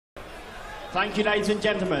Thank you, ladies and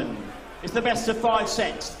gentlemen. It's the best of 5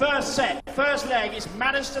 sets. First set, first leg, it's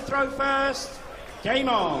Madars to throw first. Game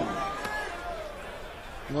on.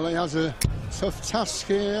 Well, he has a tough task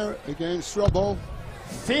here against Robbo.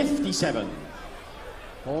 57.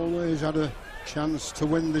 Always had a chance to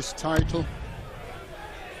win this title.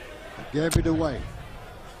 But gave it away.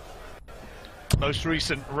 Most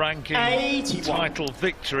recent ranking 81. title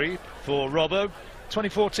victory for Robbo.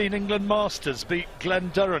 2014 England Masters beat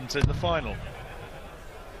Glenn Durrant in the final.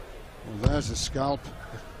 Well, there's a scalp.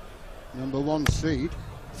 #1 seed.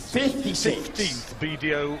 56. 15th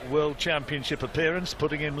BDO World Championship appearance,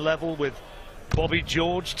 putting him level with Bobby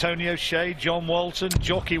George, Tony O'Shea, John Walton,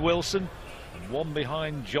 Jockey Wilson, and one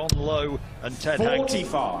behind John Lowe and Ted Hankey.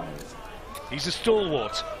 45. He's a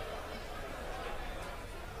stalwart.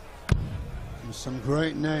 And some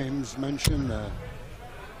great names mentioned there.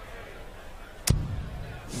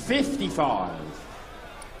 55.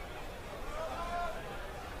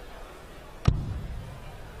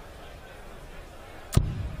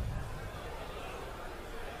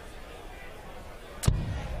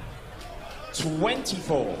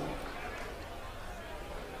 24.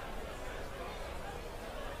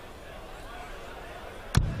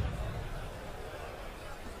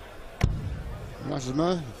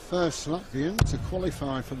 'Razma, first Latvian to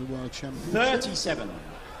qualify for the World Championship. 37.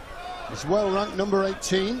 He's well ranked number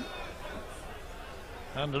 18.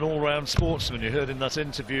 And an all-round sportsman. You heard in that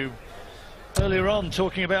interview earlier on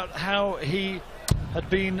talking about how he had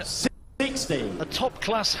been 60. a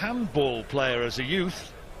top-class handball player as a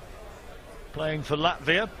youth, playing for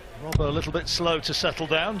Latvia. Robbo a little bit slow to settle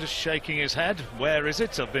down, just shaking his head. Where is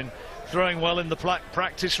it? I've been throwing well in the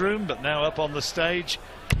practice room, but now up on the stage,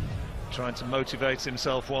 trying to motivate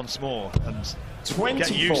himself once more and 24.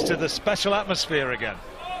 get used to the special atmosphere again.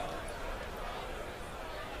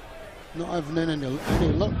 Not having any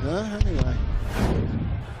luck there, anyway.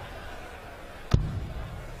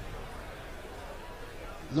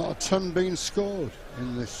 Not a ton being scored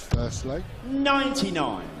in this first leg.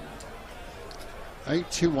 99.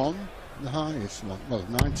 81, the highest one. Well,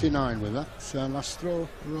 99 with that last throw,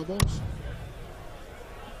 Robos.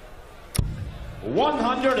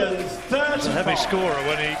 135. It's a heavy scorer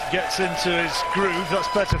when he gets into his groove. That's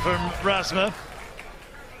better for Razma.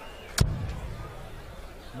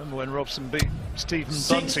 Remember when Robson beat Stephen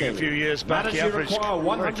 60. Bunting a few years back? Madars He averaged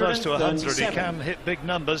very close to 100. He 137. can hit big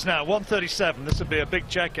numbers. Now 137. This would be a big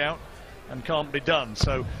check out and can't be done.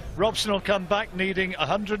 So Robson will come back needing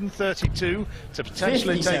 132 to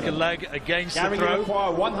potentially 57. take a leg against Gary, the you throw.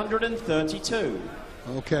 require 132.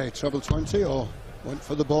 Okay, treble 20 or went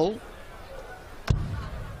for the ball.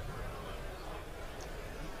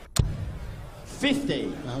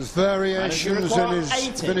 50. Has variations in his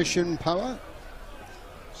 80. finishing power.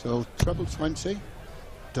 So treble 20,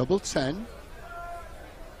 double 10.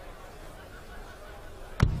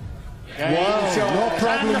 Wow, no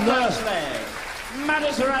problem there.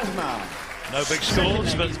 Madars Razma. No big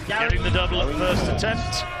scores, but getting the double at first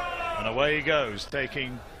attempt. And away he goes,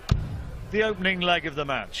 taking the opening leg of the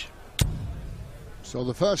match. So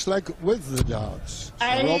the first leg with the darts. So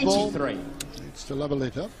 83. Robbo needs to level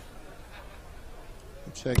it up.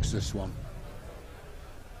 He takes this one.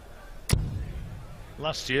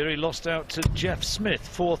 Last year he lost out to Jeff Smith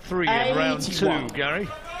 4-3 in round 2, Gary.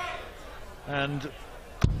 And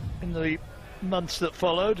in the months that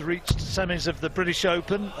followed reached semis of the British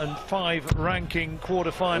Open and 5 ranking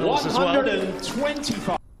quarterfinals as well.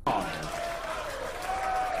 125.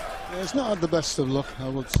 He's not had the best of luck, I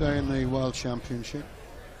would say, in the World Championship.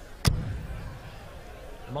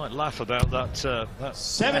 I might laugh about that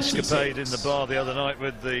that escapade in the bar the other night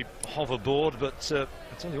with the hoverboard, but I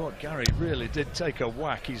tell you what, Gary really did take a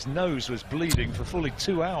whack. His nose was bleeding for fully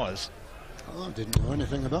 2 hours. Oh, I didn't know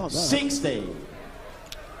anything about that. 60.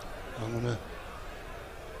 I'm gonna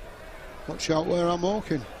watch out where I'm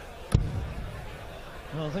walking.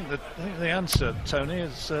 Well, I think the answer, Tony,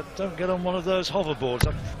 is don't get on one of those hoverboards.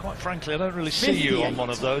 Quite frankly, I don't really see you on one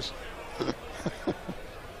of those.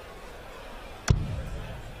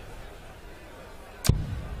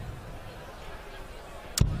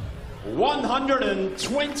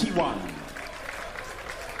 121.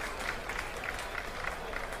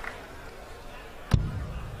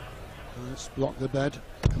 Let's block the bed,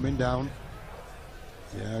 coming down.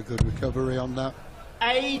 Yeah, good recovery on that.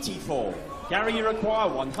 84. Gary, you require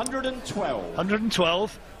 112.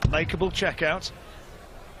 112, makeable checkout.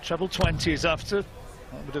 Treble 20 is after.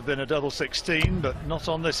 That would have been a double 16, but not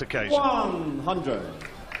on this occasion. 100.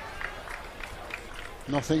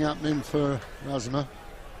 Nothing happening for Razma.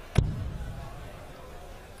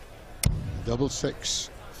 Double 6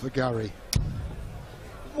 for Gary.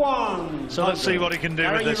 1. So let's see what he can do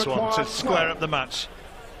Gary, with this you one to require square 12. up the match.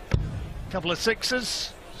 Couple of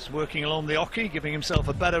sixes, just working along the oche, giving himself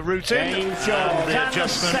a better route in. Game And shot. the And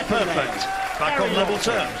adjustment second leg. perfect. Back Gary on level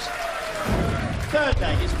Robson. terms. Third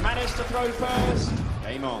leg is Madars to throw first.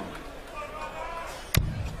 Game on.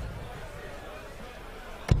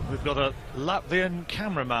 We've got a Latvian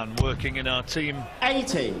cameraman working in our team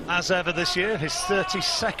 80. as ever this year, his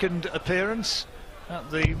 32nd appearance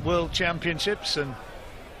at the World Championships, and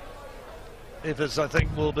Ivers, I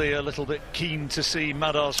think, will be a little bit keen to see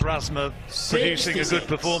Madars Razma producing a 66. good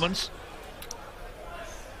performance.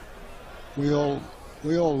 We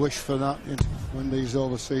all wish for that when these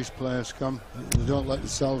overseas players come. They don't let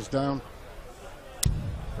themselves down.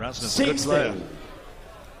 Razma's a good 60. player.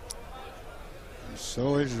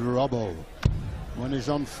 So is Robbo. When he's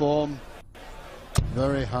on form,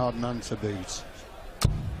 very hard man to beat.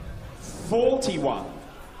 41.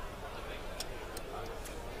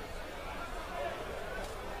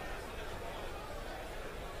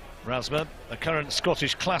 Razma, a current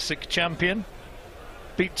Scottish Classic champion,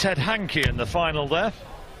 beat Ted Hankey in the final there.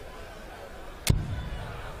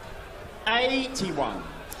 81.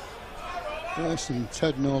 Yes, and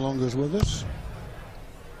Ted no longer is with us.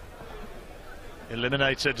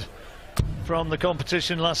 Eliminated from the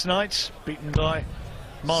competition last night, beaten by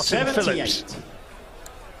Martin 78. Phillips.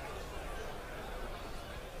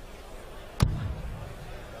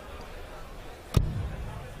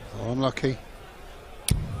 Oh, unlucky.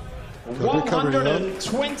 Good recovery, though.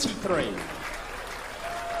 123.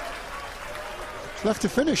 Left to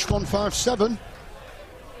finish, 157.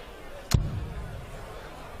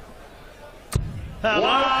 Hello,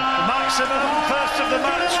 Wow. maximum first of the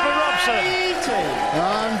match for Robson. 80.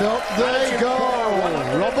 And up they go.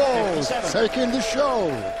 Robbo 57. taking the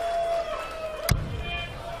show.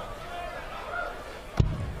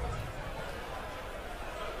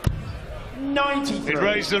 He'd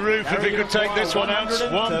raise the roof if he could take this one out.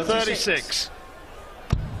 136.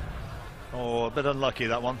 Oh, a bit unlucky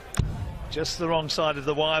that one. Just the wrong side of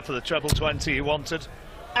the wire for the treble 20 he wanted.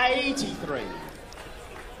 83.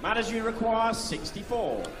 Madars, you require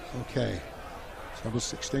 64. Okay, treble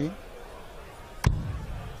 16.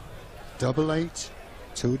 Double 8.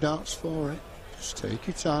 2 darts for it. Just take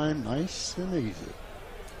your time, nice and easy.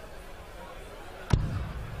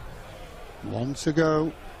 1 to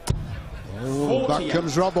go. Oh, 48. back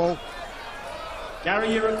comes Robbo.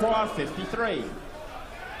 Gary, you require 53.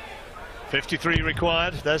 53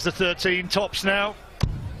 required. There's the 13. Tops now.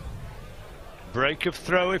 Break of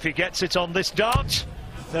throw if he gets it on this dart.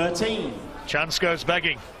 13. Chance goes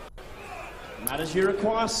begging. Madars, you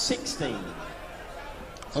require 16.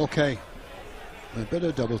 Okay, a bit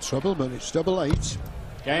of double trouble, but it's double 8.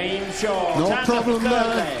 Game shot. No And problem the third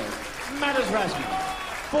there. leg. Madars Razma.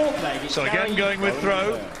 Fourth leg is So again, Gary going with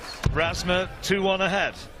throw. first. Razma 2-1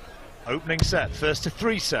 ahead. Opening set, first to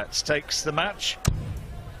 3 sets, takes the match.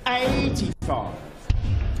 85.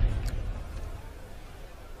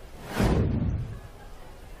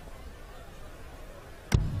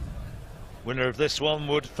 Winner of this one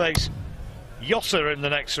would face Yosser in the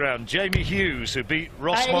next round. Jamie Hughes, who beat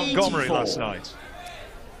Ross Montgomery 84. last night.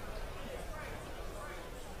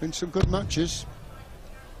 Been some good matches.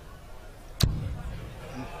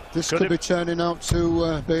 This Could could it- be turning out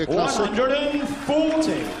to be a classic.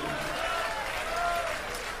 140.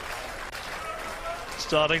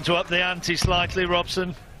 Starting to up the ante slightly,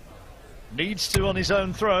 Robson. Needs to on his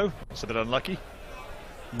own throw. It's a bit unlucky.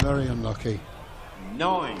 Very unlucky.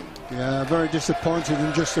 9. Yeah, very disappointed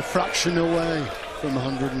and just a fraction away from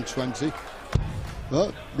 120.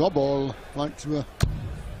 But Robbo like to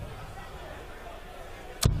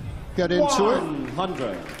get into it.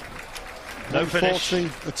 100. No finish.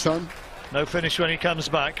 140 a ton. No finish when he comes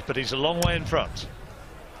back, but he's a long way in front.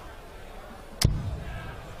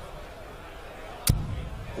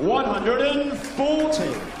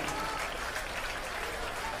 140.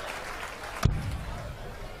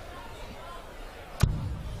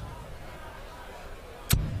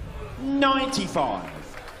 $95.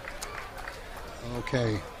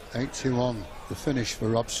 Okay, 81 the finish for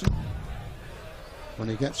Robson. When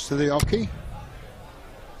he gets to the hockey.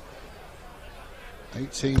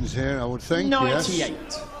 18's here, I would think. 98.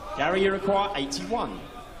 Yes. Gary, you require 81.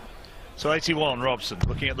 So 81, Robson,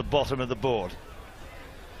 looking at the bottom of the board.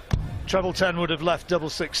 Treble 10 would have left double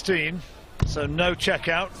 16, so no check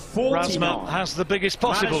out. 49. Razma has the biggest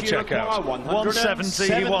possible Madars, you check out. require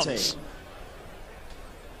 170 he wants.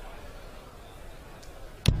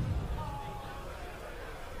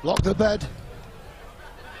 Lock the bed.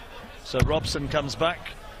 So Robson comes back,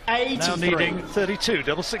 83. now needing 32,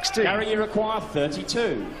 double 16. Gary, you require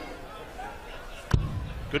 32.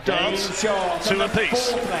 Good darts. Shot 2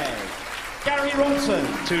 apiece. Fourth leg. Gary Robson.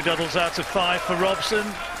 2 doubles out of 5 for Robson.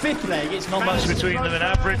 Fifth leg. It's Not much Madars between to them in throw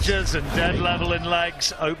first. averages and dead level in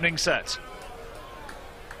legs. Opening set.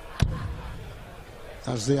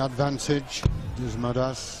 Has the advantage, does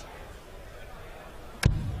Madars.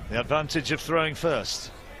 The advantage of throwing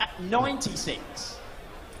first. At 96.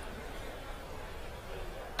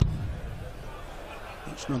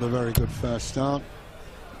 It's not a very good first start.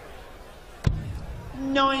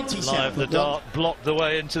 97. Live, the dart blocked the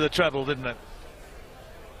way into the treble, didn't it?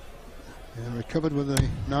 Yeah, recovered with the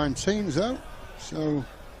 19s though, so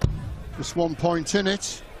just 1 point in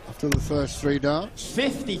it after the first 3 darts.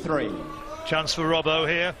 53. Chance for Robbo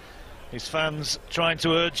here. His fans trying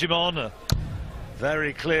to urge him on. A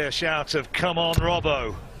very clear shout of "Come on,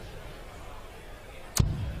 Robbo!"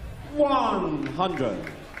 100.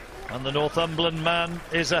 And the Northumberland man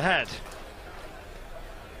is ahead.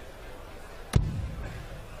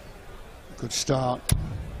 Good start.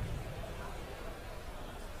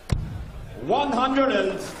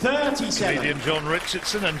 137. Comedian John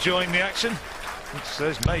Richardson enjoying the action. It's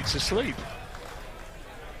his mates asleep.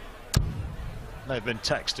 They've been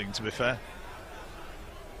texting, to be fair.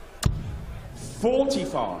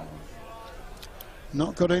 45.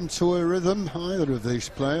 Not got into a rhythm, either of these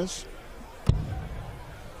players.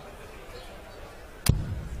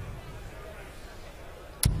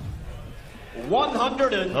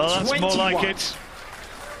 Oh, that's more like it.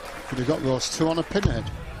 Could have got those 2 on a pinhead.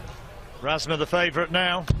 Razma the favourite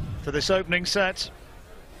now for this opening set.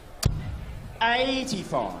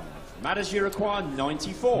 85. Madars you require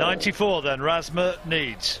 94. 94 then, Razma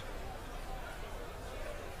needs.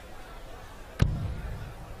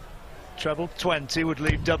 Treble 20 would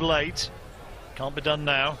leave double 8. Can't be done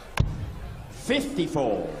now.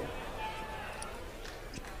 54.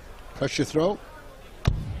 Pressure throw.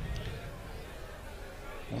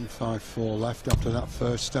 154 left after that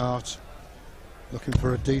first start. Looking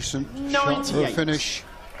for a decent shot for a 98. finish.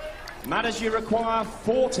 Madars you require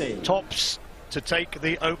 40. Tops to take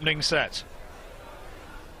the opening set.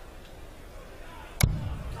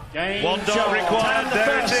 Game 1 dart shot. required, And the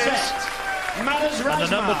there it first is. set. Madars Razma. And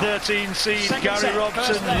the number 13 seed, Second Gary set, Robson,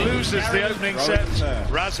 first leg, loses Gary the opening throwing set.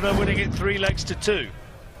 first. Razma winning it 3 legs to 2.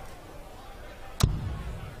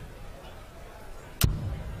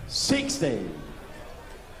 60.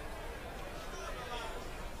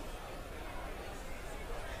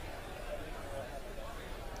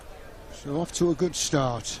 So off to a good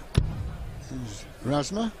start. Here's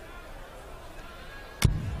Razma.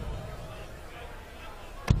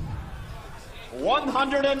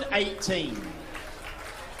 $118.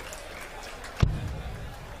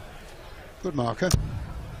 Good marker.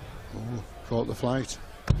 Oh, caught the flight.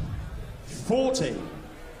 40.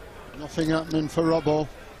 Nothing happening for Robbo.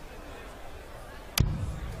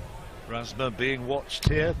 Razma being watched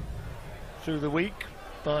here through the week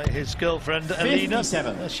by his girlfriend Alina.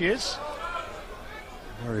 57. There she is.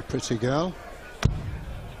 Very pretty girl.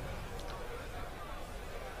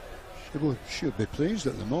 Should be pleased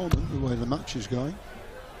at the moment the way the match is going.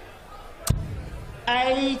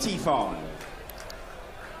 85.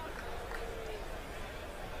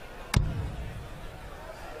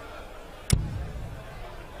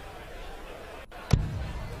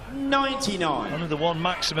 $99. Only the 1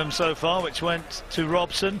 maximum so far, which went to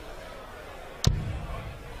Robson.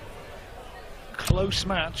 Close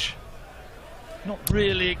match. Not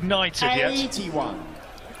really ignited yet. 81.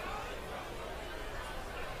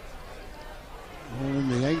 All in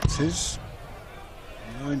the 80s,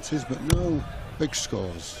 90s, but no big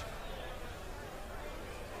scores.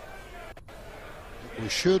 We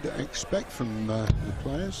should expect from the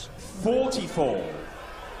players. 44.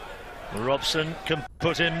 Robson can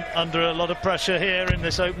put him under a lot of pressure here in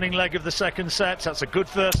this opening leg of the second set. That's a good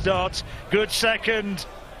first dart, good second.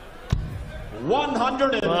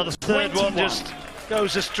 121. Well, the third one just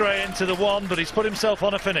goes astray into the 1, but he's put himself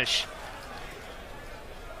on a finish.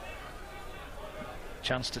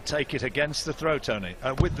 Chance to take it against the throw, Tony.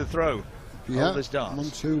 With the throw. Yeah, Hold his darts.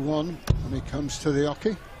 1-2-1, and he comes to the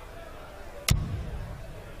hockey.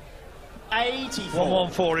 84.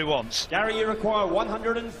 114 he wants. Gary, you require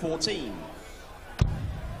 114.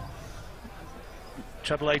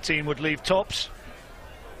 Treble 18 would leave tops.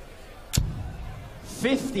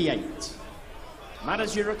 58.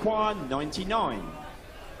 Madars you require 99.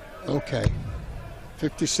 Okay,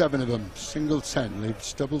 57 of them, single 10,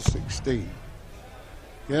 leaves double 16.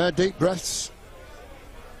 Yeah, deep breaths.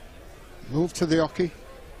 Move to the hockey.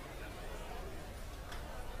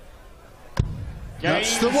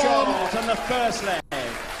 That's the one. On the first leg.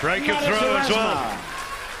 Break of Madars throw as well. Razma.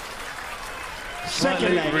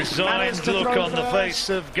 Second leg. Resigned look on the face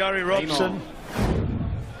of Gary Robson.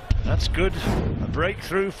 That's good. A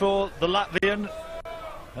breakthrough for the Latvian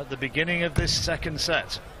at the beginning of this second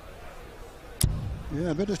set.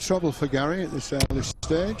 Yeah, a bit of trouble for Gary at this early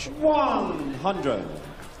stage. 100.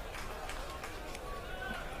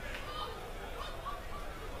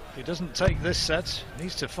 If he doesn't take this set, he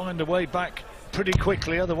needs to find a way back pretty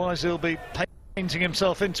quickly, otherwise he'll be painting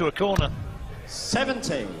himself into a corner.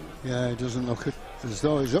 70. Yeah, he doesn't look as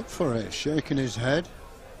though he's up for it. Shaking his head,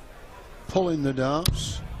 pulling the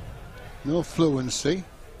darts, no fluency.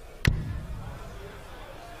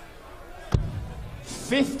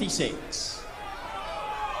 56.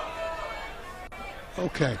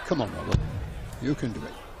 Okay, come on, Robert. You can do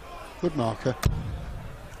it. Good marker.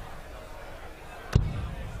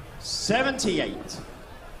 78.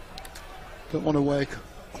 Don't want to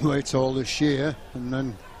wait all this year and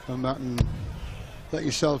then come back and let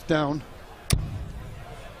yourself down.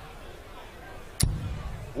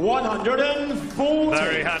 140.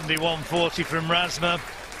 Very handy 140 from Razma.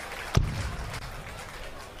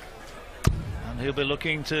 And he'll be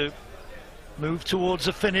looking to move towards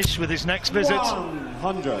a finish with his next visit.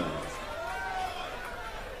 100.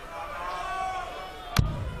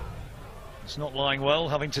 It's not lying well,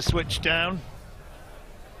 having to switch down.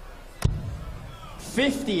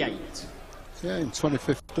 58. Yeah, in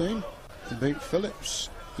 2015, he beat Phillips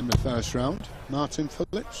in the first round. Martin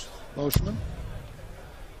Phillips, Welshman.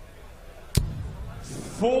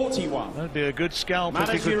 41. That'd be a good scalp if he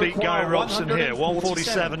Madars could beat Gary Robson here.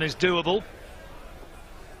 147 is doable.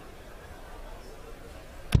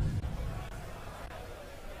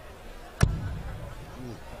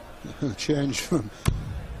 Change from...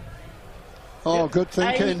 Oh, good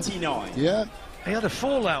thinking. 89. Yeah. He had a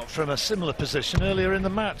fallout from a similar position earlier in the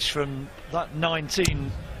match from that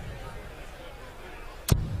 19.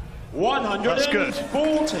 140. That's good.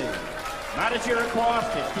 Madars, you require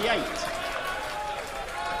 58.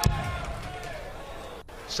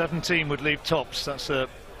 17 would leave tops. That's an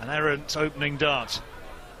errant opening dart.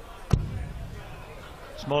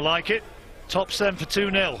 It's more like it. Tops then for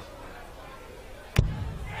 2-0.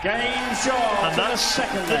 Game shot. And that's the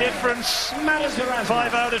second the leg. difference. Madars Razma.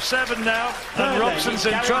 5 out of 7 now. Third And leg Robson's is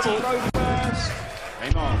in Gary trouble. to throw first.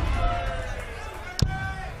 Game on.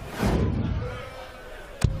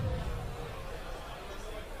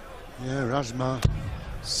 Yeah, Razma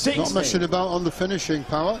 60. not messing about on the finishing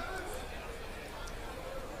power.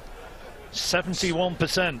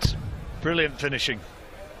 71%. Brilliant finishing.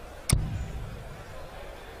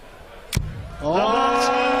 Oh,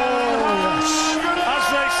 yes. As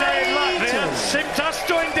they say in Latvia, Simtas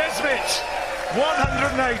doing Desmit.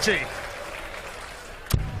 180.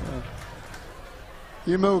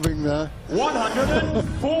 You're moving there.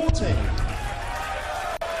 140.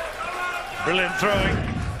 Brilliant throwing.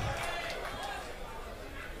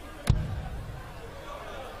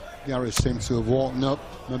 Gary seems to have woken up,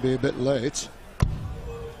 maybe a bit late.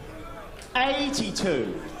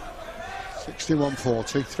 82.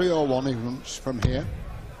 61-40, 301 he runs from here.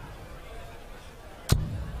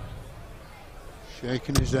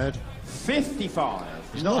 Shaking his head. 55.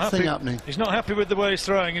 He's not Nothing happy. happening. He's not happy with the way he's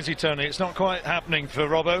throwing, is he, Tony? It's not quite happening for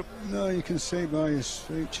Robbo. No, you can see by his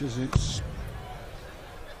features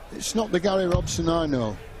it's not the Gary Robson I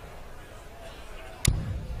know.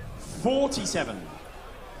 47.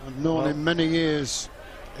 I've known him many years.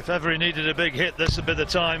 If ever he needed a big hit, this would be the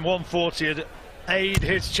time. 140 would aid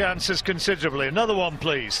his chances considerably. Another one,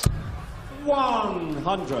 please.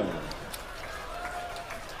 100.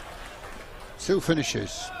 2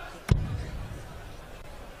 finishes.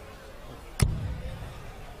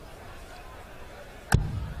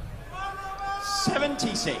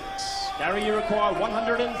 $76. Gary, you require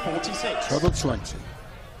 146. Treble 20.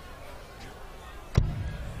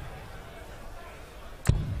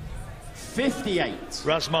 58.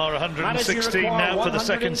 Razma 116 now for the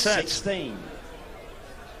second set. 116.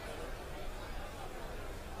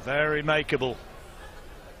 Very makeable.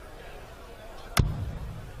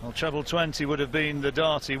 Well, treble 20 would have been the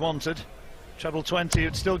dart he wanted. Treble 20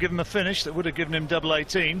 would still give him a finish that would have given him double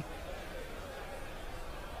 18.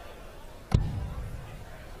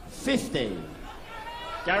 50.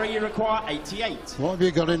 Gary, you require 88. What have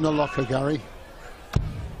you got in the locker, Gary?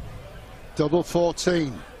 Double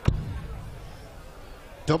 14.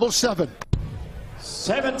 Double 7.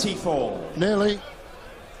 74. Nearly.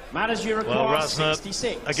 Madars, you Well, require Razma,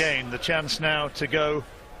 66. again, the chance now to go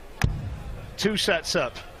 2 sets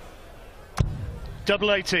up.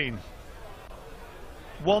 Double 18.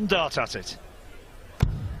 1 dart at it.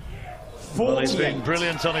 48. Well, he's been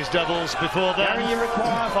brilliant on his doubles before then. Gary, you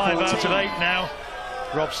require 5 out of 14. 8 now.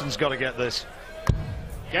 Robson's got to get this.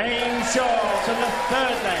 Game short and the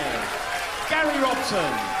third leg. Gary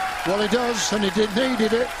Robson. Well, he does, and he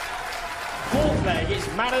needed it. Fourth leg, it's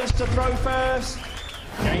Madars to throw first.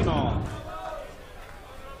 Game on.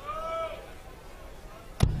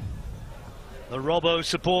 The Robbo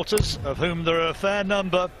supporters, of whom there are a fair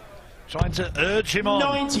number, trying to urge him on.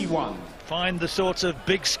 91. Find the sort of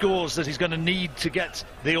big scores that he's going to need to get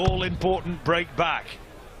the all-important break back.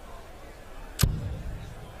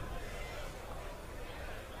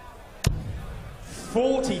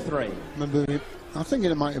 $43. Remember, I think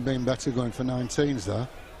it might have been better going for 19s there.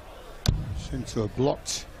 Seemed to have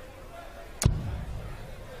blocked.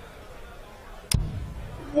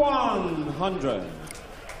 100.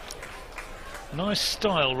 Nice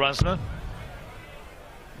style, Razma.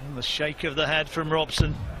 And the shake of the head from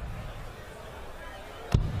Robson.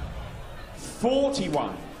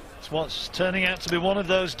 41. It's what's turning out to be one of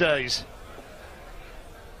those days.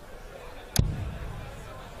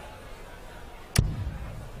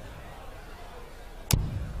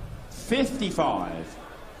 $55.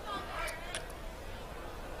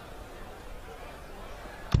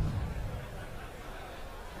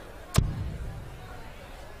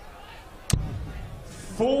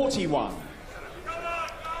 $41.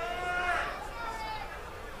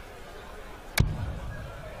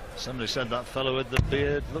 Somebody said that fellow with the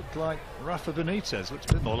beard looked like Rafa Benitez.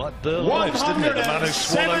 Looked a bit more like Burl Ives, didn't it? The man who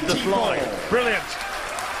swallowed the fly. Brilliant.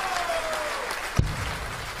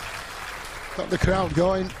 Got the crowd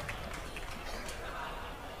going.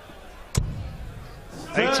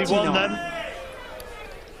 81 then.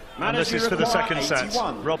 And this is for the second 81.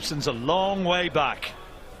 set. Robson's a long way back.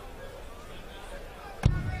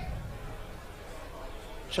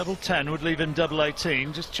 Treble 10 would leave him double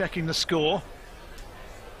 18. Just checking the score.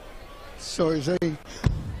 So is he.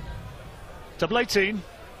 Double 18.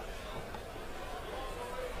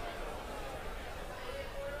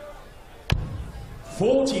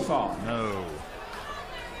 $45. No.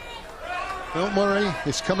 Don't worry,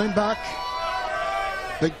 he's coming back.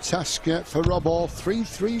 Big task yet for Robbo.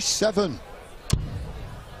 337.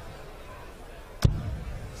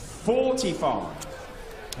 45.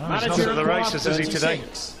 Oh, he's not at the races, is he, today?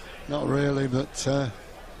 Not really, but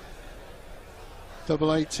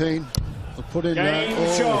double 18. I'll put in Game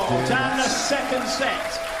there. short, dear. and the second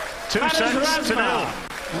set. 2 Madars sets to Razma. 0.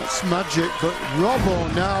 That's magic, but Robbo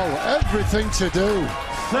now, everything to do.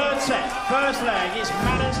 Third set, first leg, it's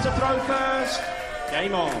Madars to throw first.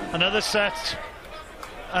 Game on. Another set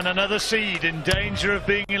and another seed in danger of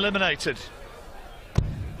being eliminated.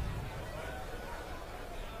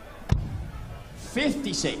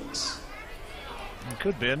 56. It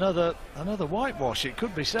could be another whitewash. It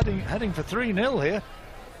could be heading for 3-0 here,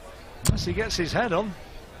 unless he gets his head on.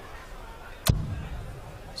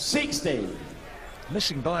 60.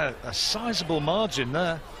 Missing by a sizable margin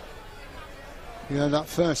there. Yeah, that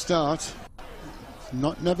first start,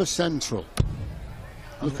 never central.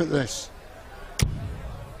 Look at this.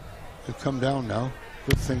 They've come down now.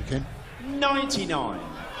 Good thinking. 99.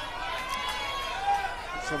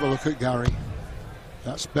 Let's have a look at Gary.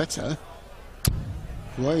 That's better.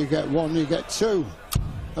 Where you get one, you get two.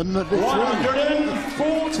 And maybe 3.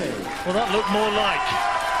 140. Well, that looked more like.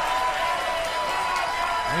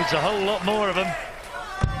 Needs a whole lot more of them.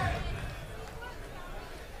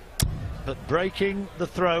 But breaking the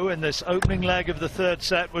throw in this opening leg of the third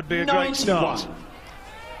set would be a great start.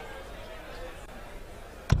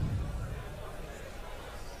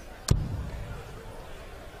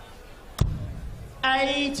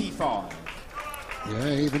 85.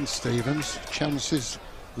 Yeah, even Stevens. Chances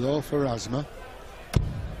low for Razma.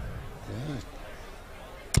 Yeah.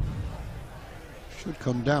 Should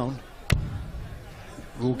come down.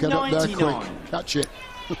 We'll get 99. up there quick. Catch it.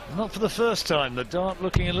 Not for the first time. The dart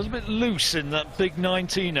looking a little bit loose in that big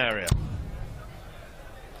 19 area.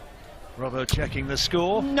 Robbo checking the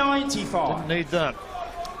score. 95. Didn't need that.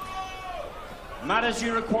 Madars,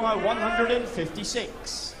 you require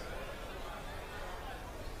 156.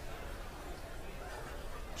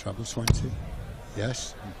 Treble 20.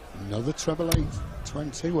 Yes. Another treble 8.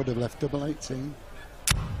 20 would have left double 18.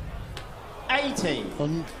 80.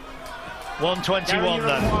 121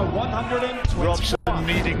 then. 121. Robson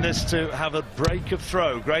needing this to have a break of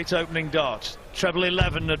throw. Great opening dart. Treble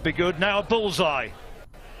 11 would be good. Now a bullseye.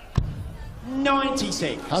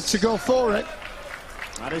 96. Had to go for it.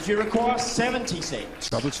 Madars, you require 76.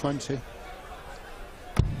 Treble 20.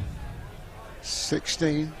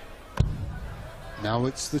 16. Now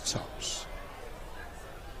it's the tops.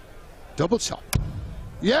 Double top.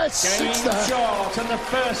 Yes, Game it's there. short on the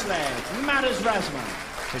first leg. Madars Razma.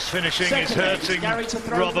 His finishing Second is leg, hurting Gary to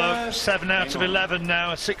throw Robbo. first. 7 out of Game on. 11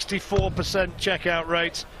 now, a 64% checkout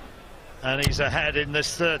rate, and he's ahead in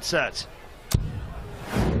this third set.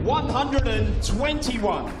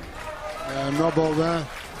 121. Robbo there,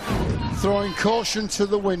 throwing caution to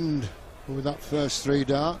the wind with that first 3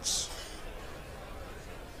 darts.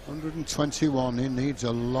 121, he needs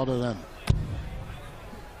a lot of them.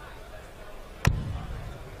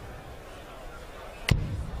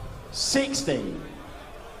 $60.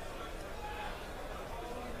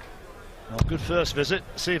 Well, good first visit.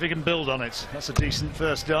 See if he can build on it. That's a decent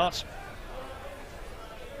first dart.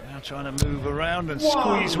 Now trying to move around and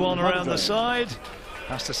squeeze one around the side.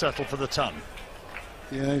 Has to settle for the ton.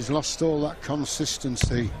 Yeah, he's lost all that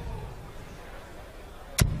consistency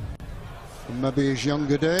from maybe his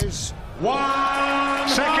younger days.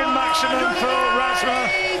 Second maximum for Razma.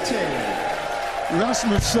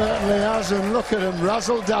 Razma certainly has, and look at him,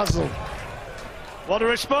 razzle dazzle. What a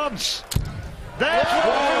response! There's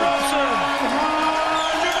Robson.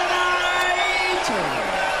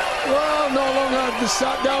 Well, no longer have the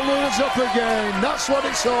sat down runners up again. That's what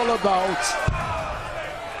it's all about.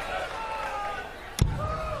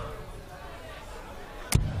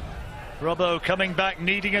 Robbo coming back,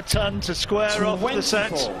 needing a ton to square off the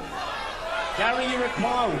set. Gary, you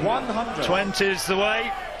require 100. 20 is the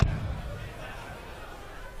way.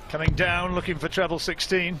 Coming down, looking for treble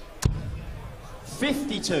 16.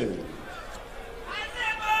 52.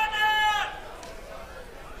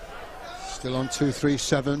 Still on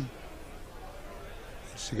 2-3-7.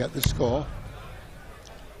 Just to get the score.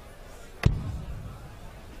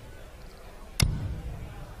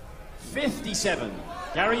 $57.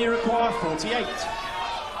 Gary, you require 48.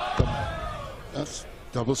 That's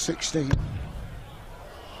double 16.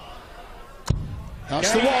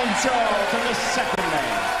 That's Gary the one. Joel from the second leg.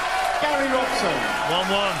 Gary Robson.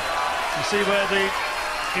 1-1. You see where the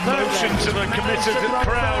emotions of a committed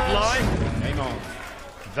crowd lie. Game on.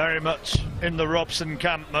 Very much in the Robson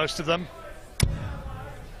camp, most of them.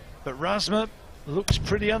 But Razma looks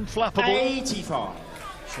pretty unflappable. 85.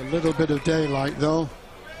 It's a little bit of daylight though.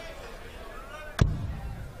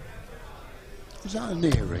 Is that an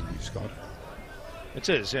earring he's got? It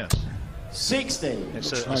is, yes. 60.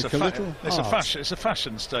 It's Looks a, like it's a a, little heart. it's a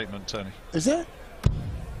fashion statement, Tony. Is it?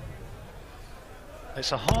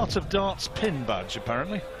 It's a Heart of Darts pin badge,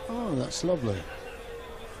 apparently. Oh, that's lovely.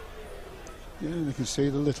 Yeah, you can see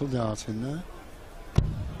the little dart in there.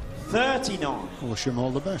 39. I wish him all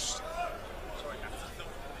the best.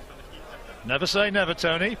 Never say never,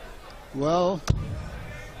 Tony. Well,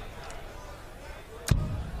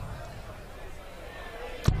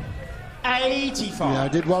 $85. yeah, I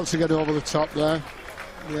did well to get over the top there.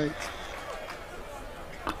 The 8.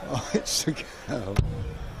 Oh, it's a girl.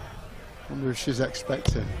 Wonder if she's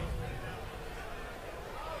expecting.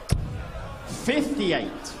 58.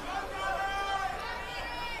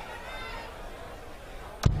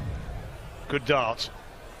 Good dart.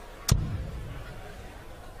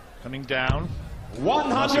 Coming down.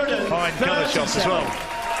 137. Fine cover shot as well.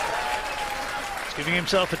 He's giving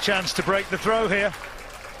himself a chance to break the throw here.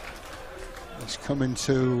 It's coming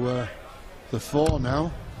to the 4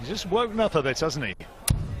 now. He's just woken up a bit, hasn't he?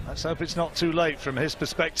 Let's hope it's not too late from his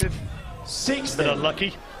perspective. 60. Bit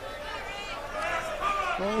unlucky.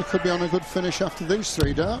 Well, he could be on a good finish after these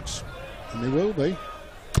 3 darts. And he will be.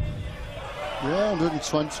 Yeah,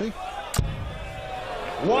 120.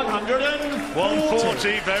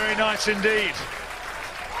 140, very nice indeed.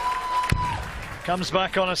 Comes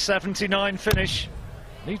back on a 79 finish.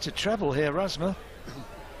 Needs a treble here, Razma.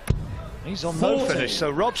 He's on no 40. finish,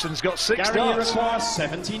 so Robson's got 6 Gary darts. requires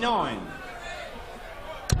 79.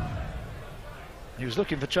 He was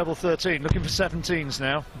looking for treble 13, looking for 17s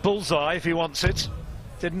now. Bullseye if he wants it.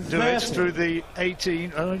 Didn't do it 30. through the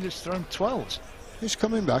 18, only just thrown 12s. He's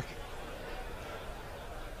coming back.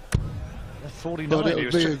 49. But He it'll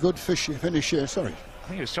was be a good finish here, sorry. I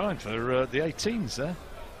think he was trying for the 18s there.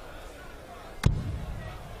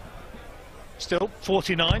 Still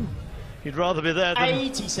 49. He'd rather be there than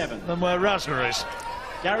 87. where Razma is.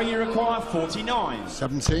 Gary, you require 49.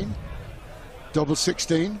 17. Double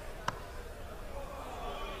 16.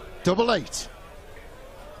 Double 8.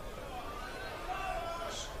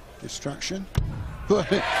 Distraction.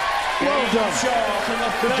 But well done. Shot from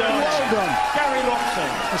the Good third dart. leg. Well done. Gary Robson.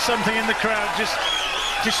 There's something in the crowd just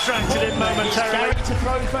distracted him momentarily. Gary to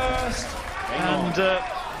throw first. Game on. And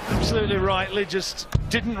absolutely rightly just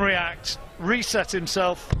didn't react, reset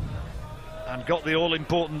himself and got the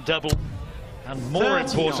all-important double. And more 39.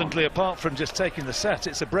 importantly, apart from just taking the set,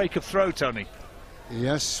 it's a break of throw, Tony.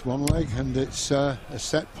 Yes, 1 leg, and it's a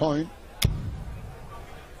set point.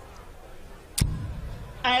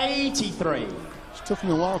 83. It's took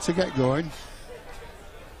him a while to get going.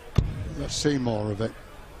 Let's see more of it.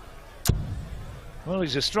 Well,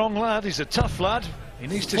 he's a strong lad, he's a tough lad. He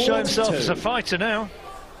needs to show himself as a fighter now.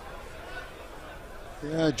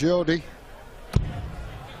 Yeah, Jody.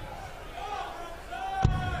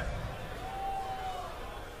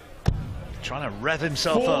 Trying to rev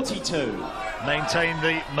himself 42. up. Maintain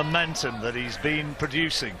the momentum that he's been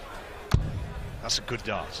producing. That's a good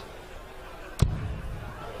dart.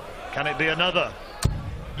 Can it be another?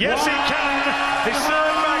 Yes, he can! His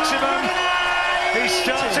third maximum. He's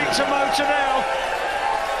starting to motor now.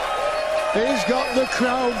 He's got the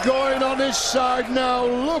crowd going on his side now.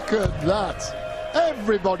 Look at that.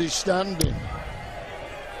 Everybody standing.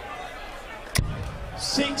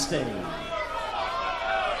 60. It's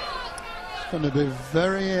going to be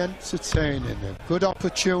very entertaining. A good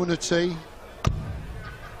opportunity.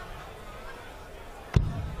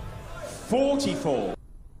 44.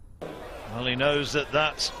 Well, he knows that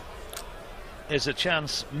that is a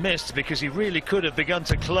chance missed, because he really could have begun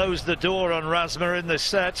to close the door on Razma in this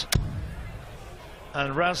set.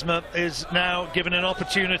 And Razma is now given an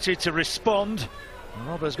opportunity to respond. And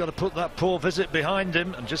Robbo's got to put that poor visit behind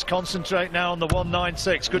him and just concentrate now on the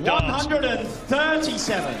 196. Good dart.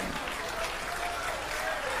 137.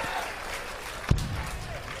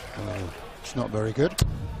 It's not very good.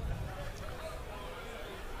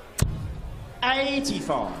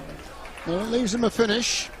 85. Well, it leaves him a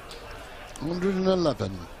finish.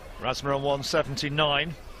 111. Razma on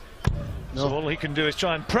 179. No. So all he can do is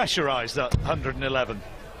try and pressurise that 111.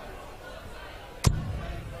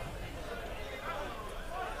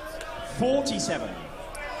 47.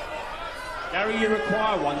 Gary, you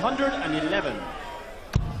require 111.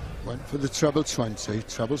 Went for the treble 20,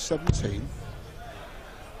 treble 17.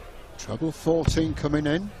 Treble 14 coming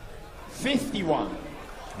in. 51.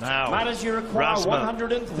 Now, Madars, you require Razma,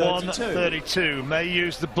 132. 132. May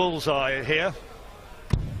use the bullseye here.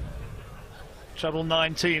 Treble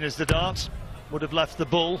 19 is the dart. Would have left the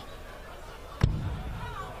bull.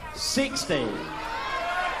 60.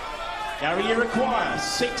 Gary, you require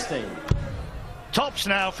 60. Tops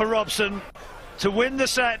now for Robson to win the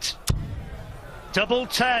set. Double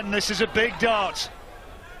 10. This is a big dart.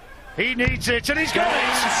 He needs it, and he's got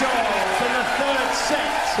it. Shot for the third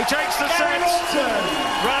set. He takes the set.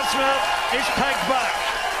 Razma is pegged back.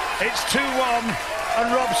 It's 2-1,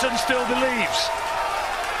 and Robson still believes.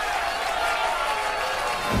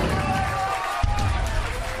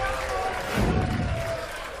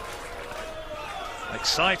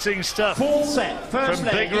 Exciting stuff. Full set. First from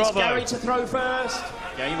leg. Big It's Robbo. Gary to throw first.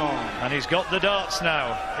 Game on. And he's got the darts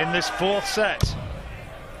now in this fourth set.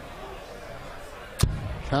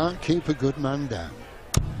 Can't keep a good man down.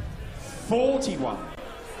 41.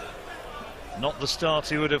 Not the start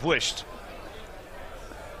he would have wished.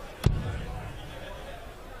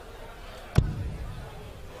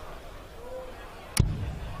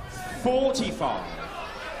 $45.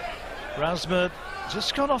 Razma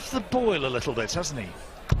just gone off the boil a little bit, hasn't he?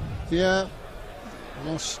 Yeah,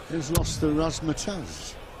 he's lost the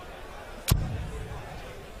razzmatazz.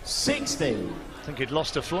 60. I think he'd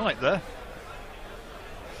lost a flight there.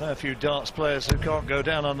 Fair few darts players who can't go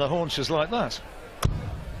down on the haunches like that.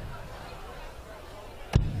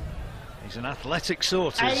 He's an athletic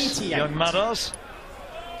sort, is 88. young Madars.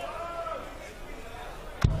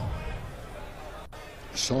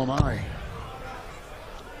 So am I.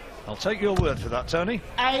 I'll take your word for that, Tony.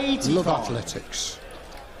 85. Love athletics.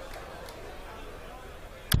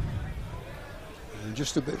 And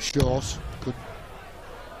just a bit short.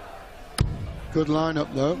 Good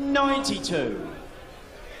line-up though. 92.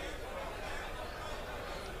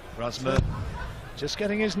 Razma just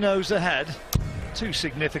getting his nose ahead. Too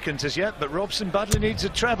significant as yet, but Robson badly needs a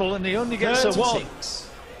treble, and he only gets a 1. 36.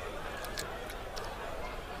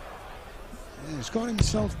 Yeah, he's got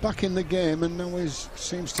himself back in the game, and now he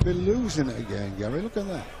seems to be losing it again, Gary. Look at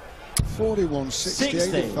that. 41, 60,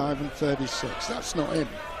 60. 85 and 36. That's not him.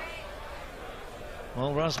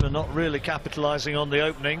 Well, Razma not really capitalising on the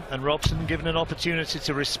opening, and Robson given an opportunity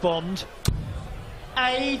to respond.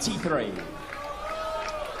 83.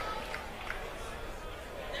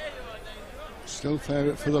 Still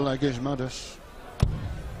favourite for the leg is Madars.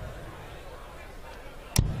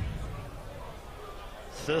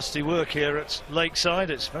 Thirsty work here at Lakeside.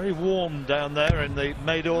 It's very warm down there in the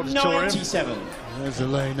maid auditorium. 97. There's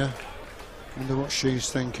Elena. Wonder what she's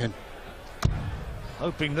thinking.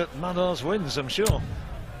 Hoping that Madars wins, I'm sure.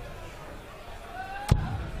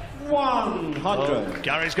 100. Oh,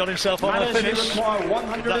 Gary's got himself on a Madars, you finish. require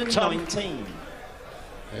 119.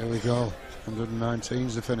 Here we go.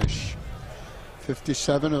 119's the finish.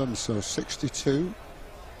 57 of them, so 62.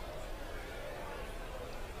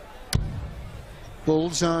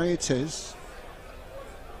 Bullseye it is.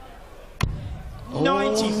 94.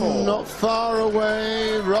 Oh, not far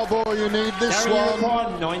away. Robbo, you need this Gary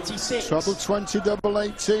one. 96. Treble 20, double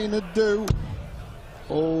 18 would do.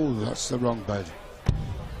 Oh, that's the wrong bed.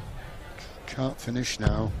 Can't finish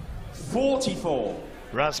now. 44.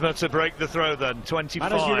 Razma to break the throw then,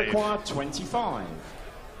 25. Madars, you require 25.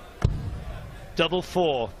 Double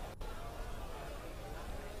 4.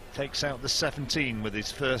 Takes out the 17 with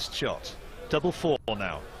his first shot. Double 4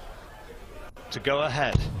 now. To go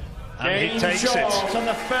ahead. And he takes it. On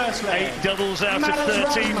the first leg. 8 doubles out Madars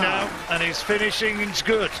of 13 Razma. now, and his finishing is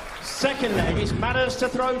good. Second leg is Madars to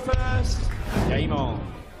throw first. Game on.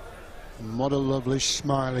 And what a lovely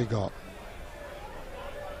smile he got.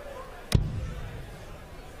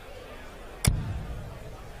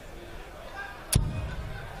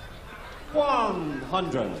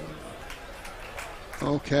 $100.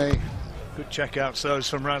 Okay. Good checkouts those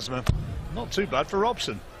from Razma. Not too bad for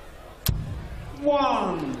Robson.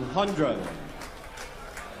 100.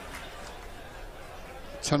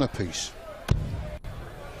 10 apiece.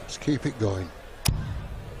 Let's keep it going.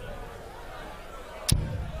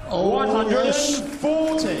 Oh, yes.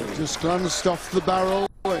 140. Just glanced off the barrel.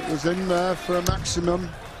 It was in there for a maximum.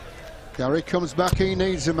 Gary comes back, he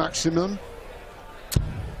needs a maximum.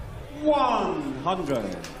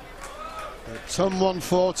 100. Ton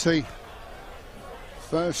 140.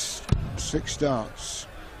 First 6 darts.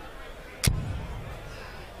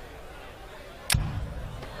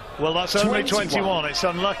 Well, that's only 21. 21. It's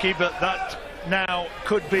unlucky, but that now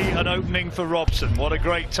could be an opening for Robson. What a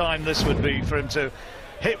great time this would be for him to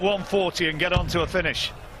hit 140 and get onto a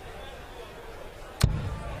finish.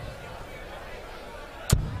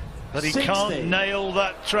 But he 60. can't nail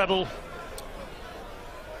that treble.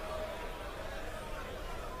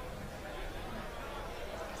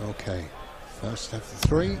 Okay, first have the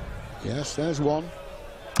 3. Yes, there's 1.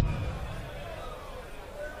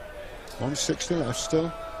 160 left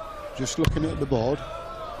still. Just looking at the board.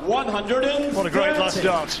 130. What a great last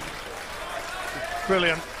dart.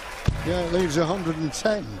 Brilliant. Yeah, it leaves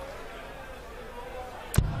 110.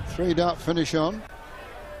 3 dart finish on.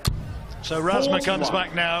 So Razma 41. comes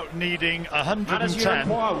back now needing 110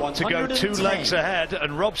 to go 2 legs ahead,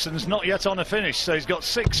 and Robson's not yet on a finish, so he's got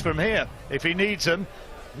 6 from here if he needs them.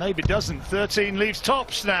 Maybe doesn't. 13 leaves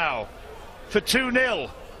tops now for 2-0.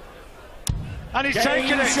 And he's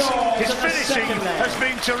taken it. His finishing has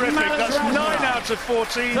been terrific. That's 9 out of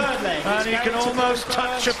 14. And he can almost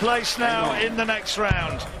touch a place now in the next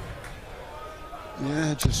round.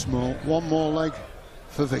 Yeah, just more. 1 more leg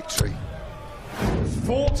for victory.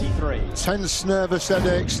 43. Tense, nervous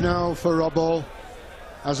headaches now for Robbo.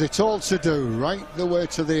 Has it all to do right the way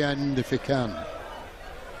to the end if he can.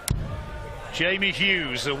 Jamie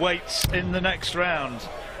Hughes awaits in the next round.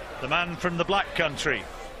 The man from the Black Country.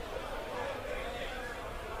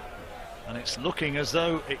 And it's looking as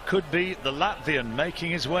though it could be the Latvian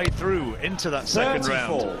making his way through into that second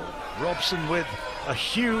 34. round. Robson with a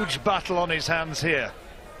huge battle on his hands here.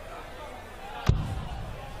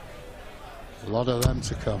 A lot of them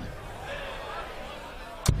to come.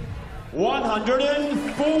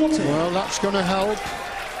 140. Well, that's going to help.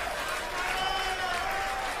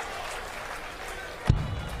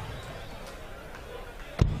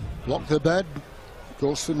 Block the bed,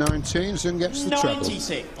 goes for 19s and gets the treble.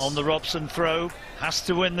 96. On the Robson throw, has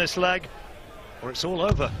to win this leg or it's all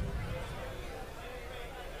over.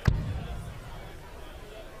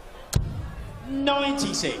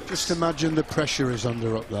 $96. Just imagine the pressure is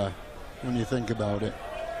under up there when you think about it.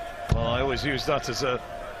 Well, I always use that as a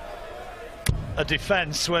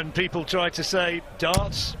defence when people try to say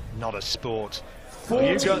darts, not a sport. Well,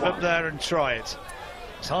 you go up there and try it.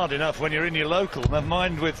 It's hard enough when you're in your local, never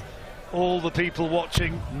mind with all the people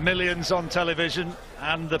watching, millions on television,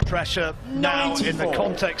 and the pressure now 94. in the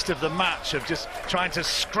context of the match of just trying to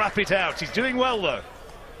scrap it out. He's doing well though.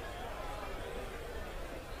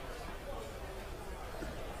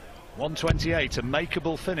 128, a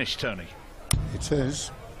makeable finish, Tony. It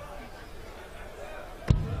is.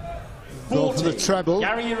 Go for the treble.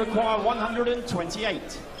 Gary, you require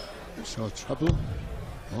 128. So treble.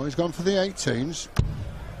 Oh, he's gone for the 18s.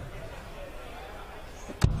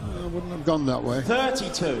 I wouldn't have gone that way.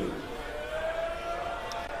 32.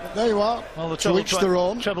 But there you are. Well, the To each their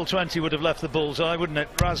own. treble 20 would have left the bullseye, wouldn't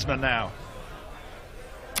it? Razma now.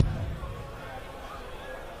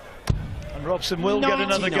 And Robson will get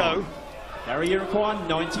another 99. go. Gary, you require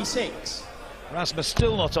 96. Razma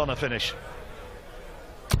still not on a finish.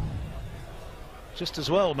 Just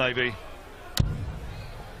as well, maybe.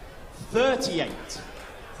 38.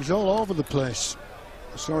 He's all over the place,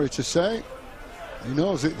 sorry to say. He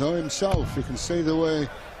knows it though himself. You can see the way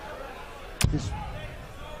he's...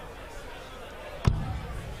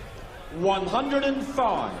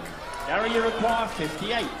 105. Gary, you require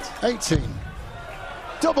 58. 18.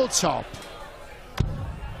 Double top.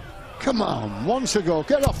 Come on, one to go.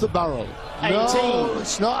 Get off the barrel. 18. No,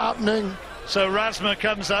 it's not happening. So Razma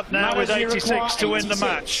comes up now with 86 to win the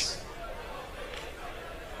match.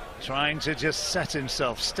 Trying to just set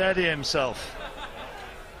himself, steady himself.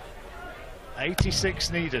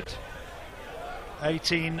 86 needed.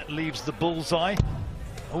 18 leaves the bullseye.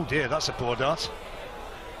 Oh dear, that's a poor dart.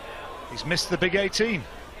 He's missed the big 18.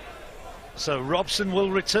 So Robson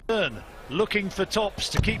will return, looking for tops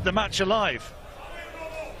to keep the match alive.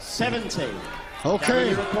 70.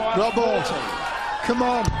 Okay, Robbo. Come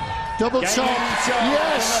on. Double top.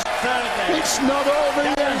 Yes. It's not over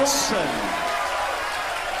yet.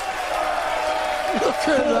 Look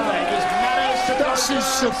at that. That's his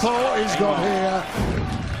support he's got here.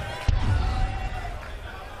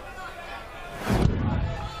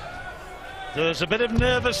 There's a bit of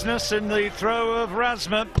nervousness in the throw of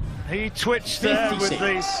Razma. He twitched there 56. with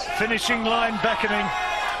the finishing line beckoning.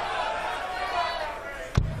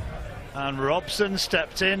 And Robson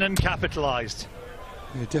stepped in and capitalised.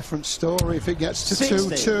 A different story if it gets to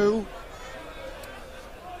 60. 2-2.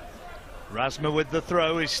 Razma with the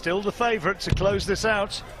throw is still the favourite to close this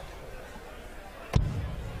out.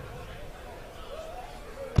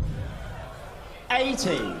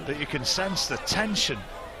 But you can sense the tension.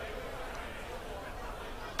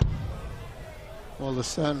 Well, they're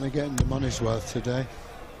certainly getting the money's worth today.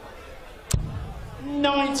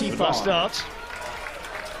 95. Last start.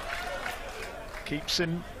 Keeps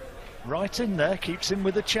him right in there, keeps him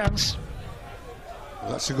with a chance.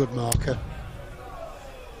 Well, that's a good marker.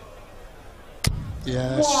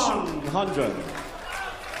 Yes. 100.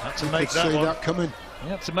 Had to make that see one. that coming. He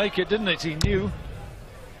had to make it, didn't it? He knew.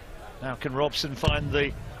 Now can Robson find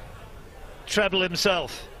the treble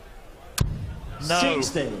himself? No.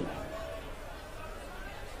 60.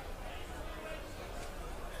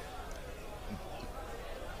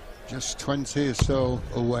 Just 20 or so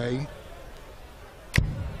away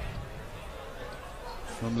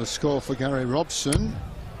from the score for Gary Robson.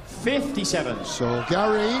 57. So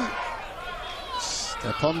Gary,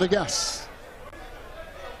 step on the gas.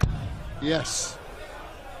 Yes.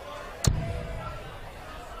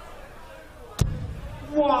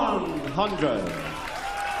 100.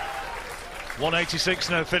 186,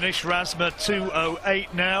 no finish. Razma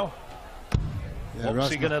 208 now. Yeah, What's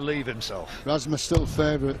he Razma. going to leave himself? Razma still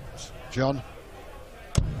favourite, John.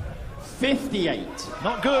 58.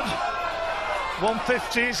 Not good.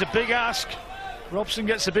 150 is a big ask. Robson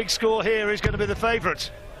gets a big score here. He's going to be the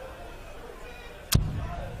favourite.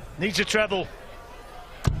 Needs a treble.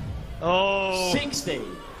 Oh. 60.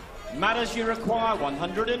 Madars, you require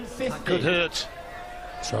 150. That could hurt.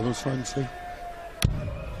 Treble 20.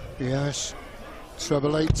 Yes.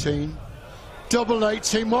 Treble 18. Double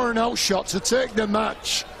 18. More an outshot to take the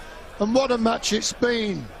match. And what a match it's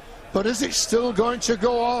been. But is it still going to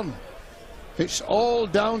go on? It's all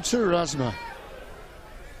down to Razma.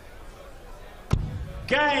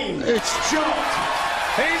 Game. It's shot.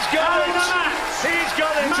 He's got it. He's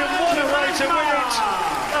got it. And what a way to win it.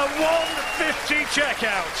 A 150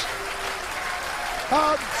 checkout.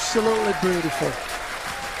 Absolutely beautiful.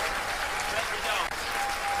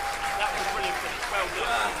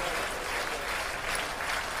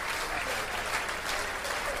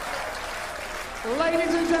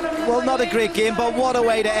 Ladies and gentlemen. Well, not a great game, but what a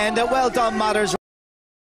way to end it. Well done, Madars.